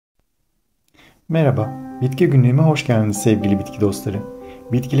Merhaba, bitki günlüğüme hoş geldiniz sevgili bitki dostları.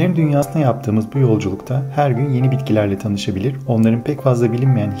 Bitkilerin dünyasına yaptığımız bu yolculukta her gün yeni bitkilerle tanışabilir, onların pek fazla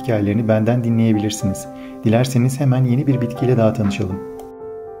bilinmeyen hikayelerini benden dinleyebilirsiniz. Dilerseniz hemen yeni bir bitkiyle daha tanışalım.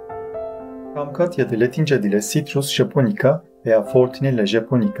 Kamkat ya da Latince adıyla Citrus japonica veya Fortunella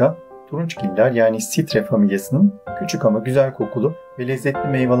japonica, turunçgiller yani Citreae familyasının küçük ama güzel kokulu ve lezzetli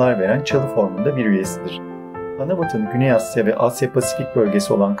meyveler veren çalı formunda bir üyesidir. Anavatanı Güney Asya ve Asya-Pasifik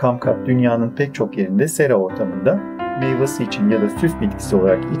bölgesi olan Kamkat dünyanın pek çok yerinde sera ortamında meyvası için ya da süs bitkisi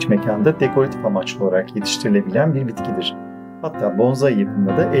olarak iç mekanda dekoratif amaçlı olarak yetiştirilebilen bir bitkidir. Hatta bonsai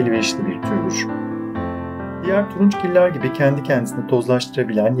yapımında da elverişli bir türdür. Diğer turunçgiller gibi kendi kendisini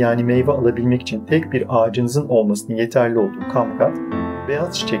tozlaştırabilen yani meyve alabilmek için tek bir ağacınızın olmasının yeterli olduğu Kamkat,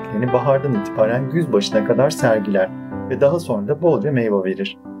 beyaz çiçeklerini bahardan itibaren güz başına kadar sergiler ve daha sonra da bolca meyve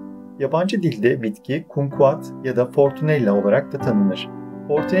verir. Yabancı dilde bitki Kamkat ya da Fortunella olarak da tanınır.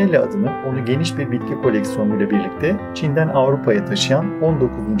 Fortunella adını onu geniş bir bitki koleksiyonuyla birlikte Çin'den Avrupa'ya taşıyan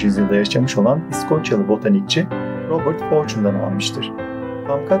 19. yüzyılda yaşamış olan İskoçyalı botanikçi Robert Fortun'dan almıştır.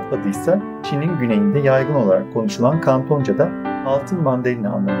 Kamkat adı ise Çin'in güneyinde yaygın olarak konuşulan Kantonca'da altın mandalina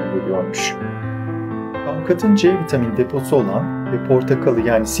anlamına geliyormuş. Kamkat'ın C vitamini deposu olan ve portakalı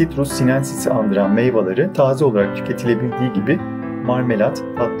yani Citrus sinensis'i andıran meyveleri taze olarak tüketilebildiği gibi marmelat,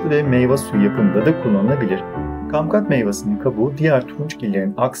 tatlı ve meyve suyu yapımında da kullanılabilir. Kamkat meyvasının kabuğu diğer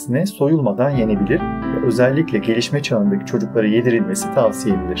turunçgillerin aksine soyulmadan yenebilir ve özellikle gelişme çağındaki çocuklara yedirilmesi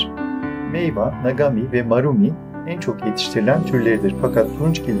tavsiye edilir. Meyva, nagami ve marumi en çok yetiştirilen türleridir fakat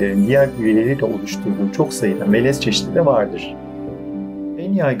turunçgillerin diğer üyeleriyle oluşturduğu çok sayıda melez çeşidi de vardır.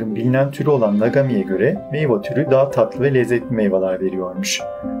 En yaygın bilinen türü olan nagami'ye göre meyve türü daha tatlı ve lezzetli meyveler veriyormuş.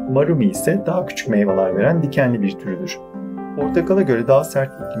 Marumi ise daha küçük meyveler veren dikenli bir türüdür. Portakala göre daha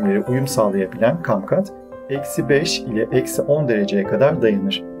sert iklimlere uyum sağlayabilen Kamkat, -5 ile -10 dereceye kadar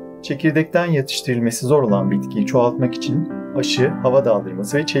dayanır. Çekirdekten yetiştirilmesi zor olan bitkiyi çoğaltmak için aşı, hava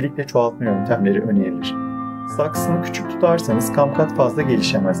daldırması ve çelikle çoğaltma yöntemleri önerilir. Saksını küçük tutarsanız Kamkat fazla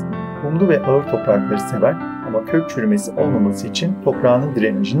gelişemez. Kumlu ve ağır toprakları sever ama kök çürümesi olmaması için toprağının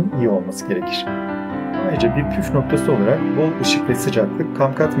drenajının iyi olması gerekir. Ayrıca bir püf noktası olarak bol ışık ve sıcaklık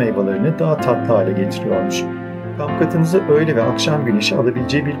Kamkat meyvelerini daha tatlı hale getiriyormuş. Kamkatınızı öğle ve akşam güneşi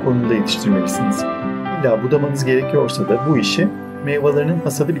alabileceği bir konumda yetiştirmelisiniz. İlla budamanız gerekiyorsa da bu işi meyvelerinin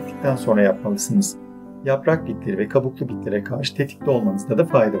hasadı bittikten sonra yapmalısınız. Yaprak bitleri ve kabuklu bitlere karşı tetikte olmanızda da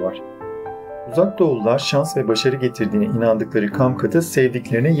fayda var. Uzak Doğulular şans ve başarı getirdiğine inandıkları Kamkat'ı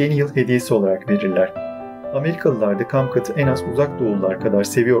sevdiklerine yeni yıl hediyesi olarak verirler. Amerikalılar da Kamkat'ı en az Uzak Doğulular kadar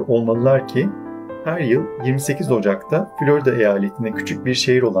seviyor olmalılar ki her yıl 28 Ocak'ta Florida eyaletinde küçük bir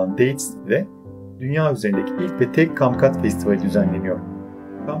şehir olan Dayton'de dünya üzerindeki ilk ve tek Kamkat Festivali düzenleniyor.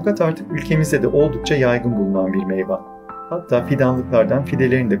 Kamkat artık ülkemizde de oldukça yaygın bulunan bir meyve. Hatta fidanlıklardan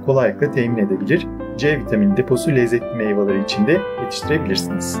fidelerini de kolaylıkla temin edebilir, C vitamini deposu lezzetli meyveleri için de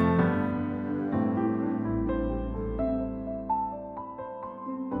yetiştirebilirsiniz.